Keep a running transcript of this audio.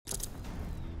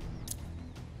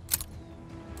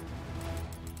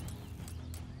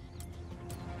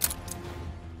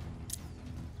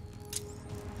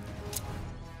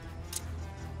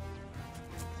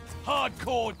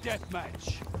Hardcore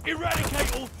deathmatch.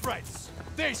 Eradicate all threats.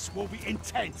 This will be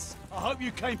intense. I hope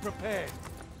you came prepared.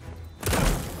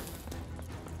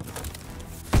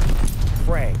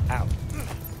 Frag out.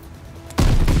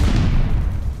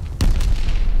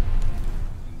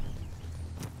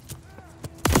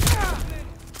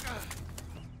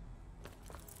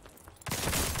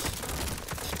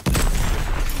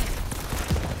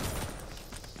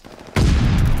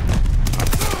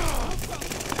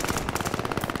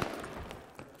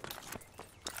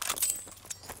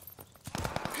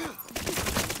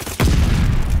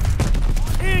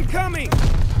 Incoming!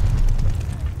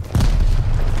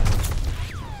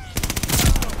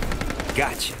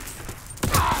 Gotcha.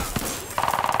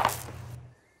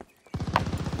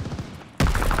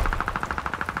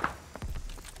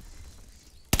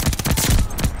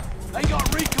 They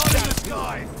got recon in the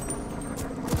sky.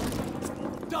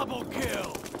 Double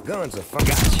kill. Guns are fun.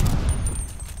 Gotcha.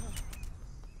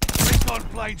 Recon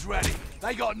planes ready.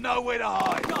 They got nowhere to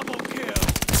hide. Double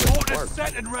kill. Orders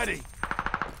set and ready.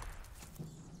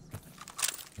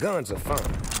 Guns are fun,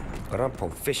 but I'm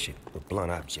proficient with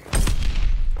blunt objects.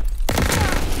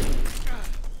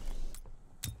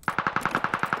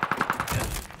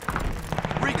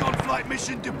 Recon flight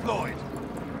mission deployed.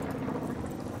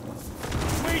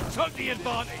 We took the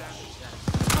advantage.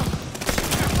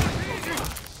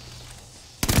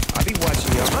 I'll be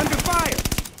watching you under fire.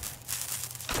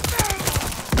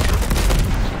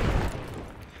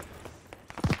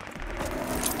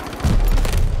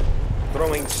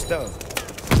 Throwing stuff.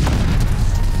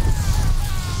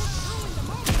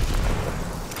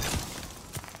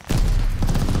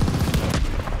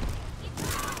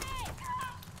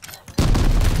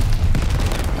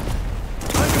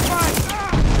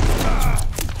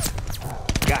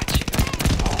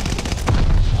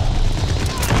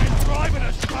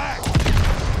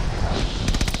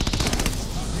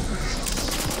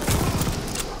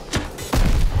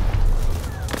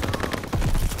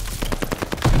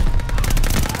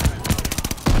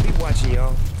 Watching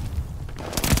y'all.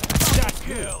 Shot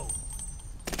kill.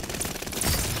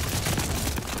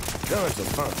 Guns are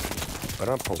fun, but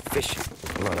I'm proficient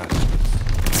with blunt objects.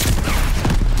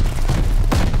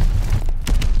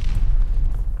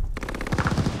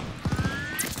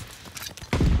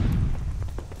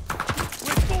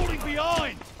 We're falling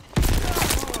behind.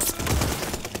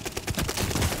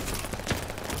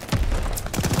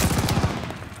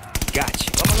 Gotcha.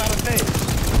 I'm a lot of things,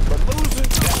 but losing,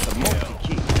 that's a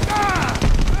multi-key.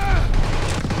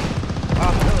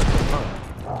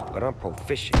 But I'm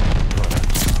proficient.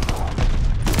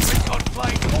 Recon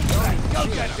plane, go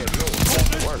get him.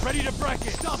 Orders ready to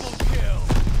bracket. Double kill.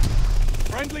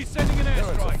 Friendly sending an Guns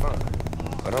are airstrike. fun,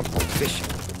 but I'm proficient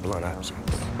with blunt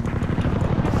objects.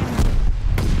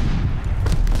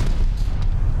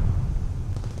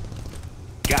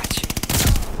 Gotcha.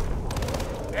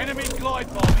 Enemy glide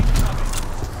bomb incoming.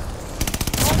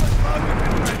 Thomas Logan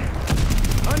ready.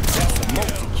 That's a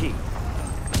multi-key.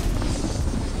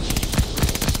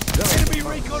 Enemy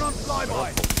recon on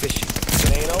flyby. Proficient.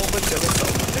 It ain't over till it's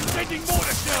over. They're sending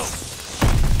mortar shells.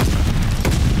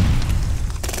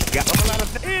 Got a lot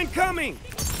of incoming.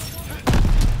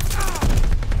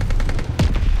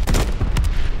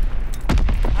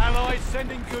 Allies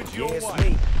sending goods your Yes, way.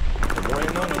 me. The one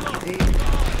and only, you dig?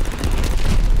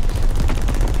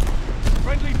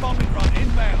 Friendly bombing run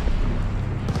inbound.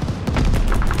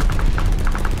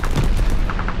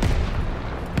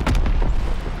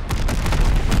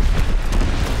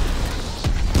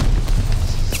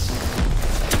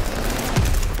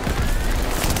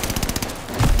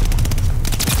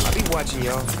 I'll be watching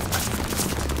y'all.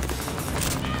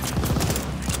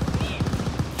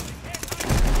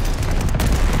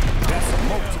 That's a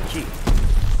multi-key.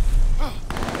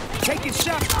 Taking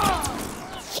shots.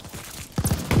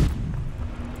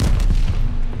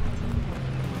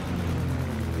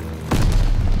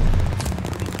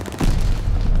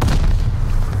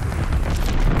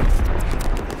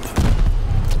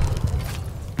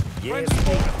 Yes, Friendly me.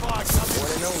 mortar fire coming.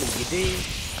 One and only, you dig?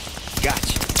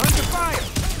 Gotcha. Under fire.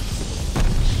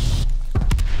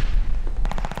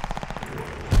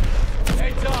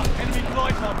 Heads up, enemy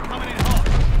glide bomb coming in hot.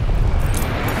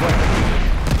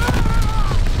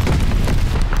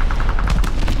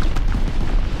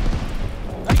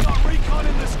 They got recon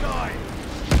in the sky.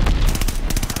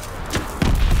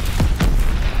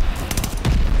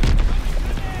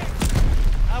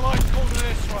 Allies called an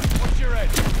airstrike. Watch your head.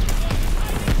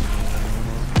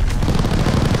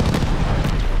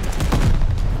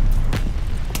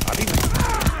 I'll be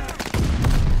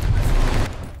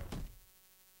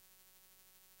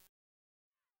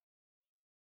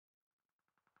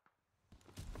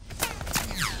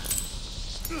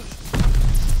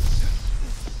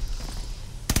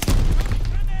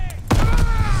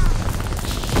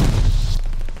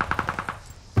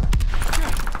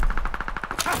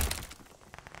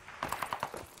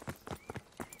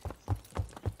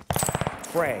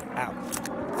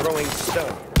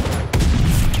stone.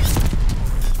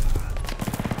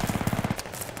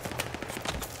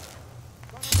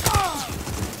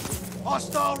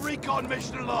 Hostile recon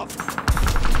mission aloft.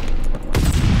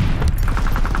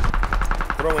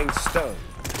 Throwing stone.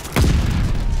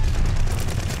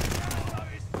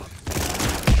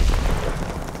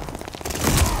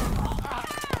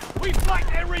 We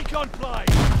flanked their recon plane.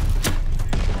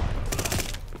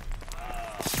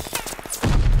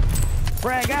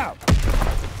 Frag out.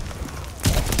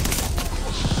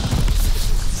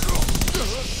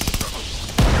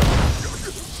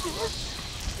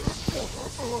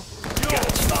 You're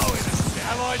blowing us. The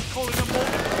Allies calling a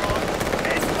mortar strike.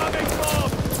 Incoming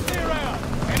bomb. Clear out.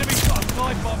 Enemy's got a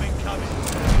glide bomb incoming.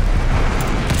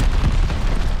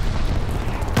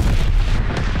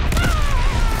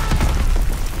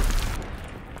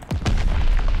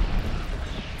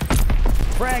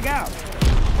 Frag out.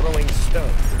 Throwing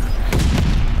stone.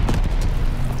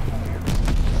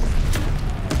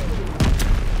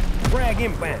 Frag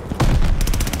inbound.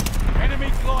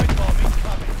 Enemy glide bomb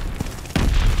incoming.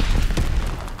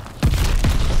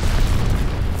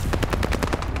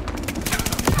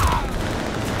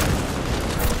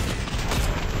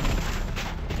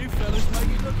 You fellas make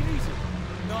it look easy.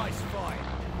 Nice